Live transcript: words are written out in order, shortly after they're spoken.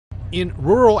In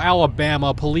rural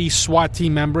Alabama, police, SWAT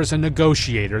team members, and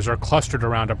negotiators are clustered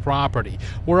around a property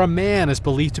where a man is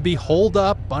believed to be holed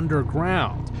up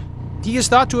underground. He is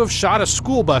thought to have shot a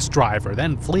school bus driver,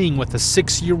 then fleeing with a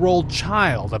 6-year-old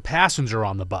child, a passenger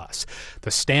on the bus. The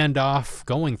standoff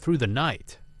going through the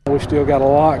night. We still got a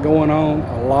lot going on,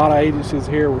 a lot of agencies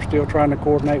here. We're still trying to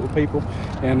coordinate with people,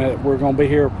 and we're going to be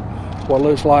here what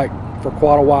looks like for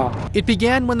quite a while. It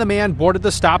began when the man boarded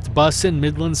the stopped bus in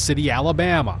Midland City,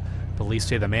 Alabama. Police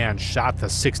say the man shot the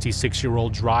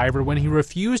 66-year-old driver when he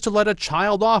refused to let a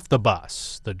child off the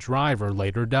bus. The driver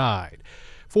later died.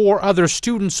 4 other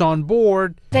students on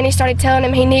board. Then he started telling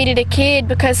him he needed a kid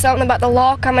because something about the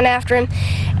law coming after him.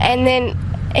 And then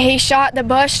he shot the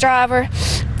bus driver,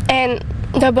 and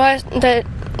the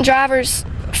driver's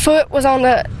foot was on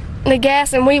the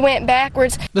gas, and we went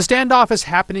backwards. The standoff is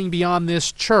happening beyond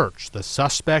this church, the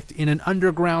suspect in an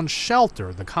underground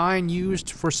shelter, the kind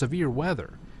used for severe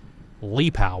weather.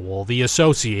 Lee Powell, The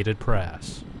Associated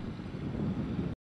Press.